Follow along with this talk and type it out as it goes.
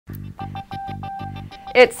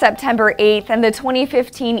It's September 8th, and the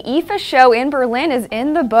 2015 IFA show in Berlin is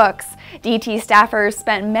in the books. DT staffers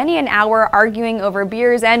spent many an hour arguing over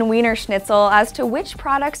beers and Wiener Schnitzel as to which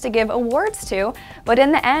products to give awards to, but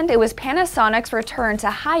in the end, it was Panasonic's return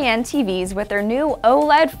to high-end TVs with their new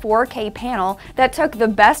OLED 4K panel that took the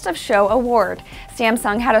Best of Show award.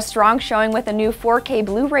 Samsung had a strong showing with a new 4K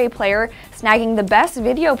Blu-ray player, snagging the Best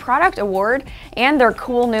Video Product award, and their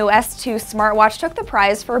cool new S2 smartwatch took the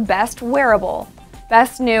prize for Best Wearable.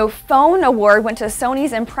 Best New Phone Award went to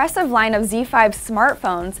Sony's impressive line of Z5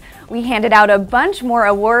 smartphones. We handed out a bunch more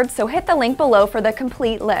awards, so hit the link below for the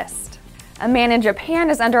complete list. A man in Japan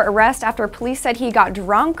is under arrest after police said he got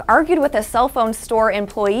drunk, argued with a cell phone store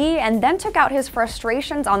employee, and then took out his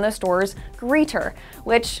frustrations on the store's greeter,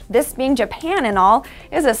 which, this being Japan and all,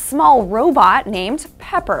 is a small robot named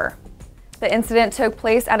Pepper. The incident took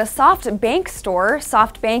place at a SoftBank store.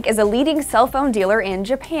 SoftBank is a leading cell phone dealer in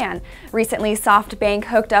Japan. Recently, SoftBank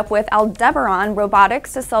hooked up with Aldebaran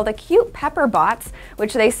Robotics to sell the cute Pepper bots,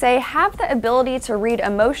 which they say have the ability to read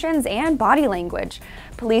emotions and body language.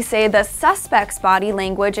 Police say the suspect's body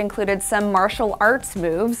language included some martial arts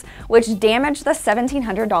moves, which damaged the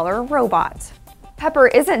 $1,700 robot. Pepper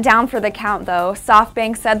isn't down for the count, though.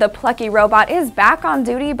 SoftBank said the plucky robot is back on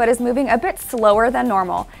duty but is moving a bit slower than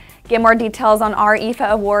normal. Get more details on our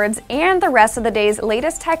IFA awards and the rest of the day's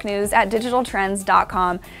latest tech news at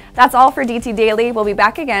digitaltrends.com. That's all for DT Daily. We'll be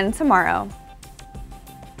back again tomorrow.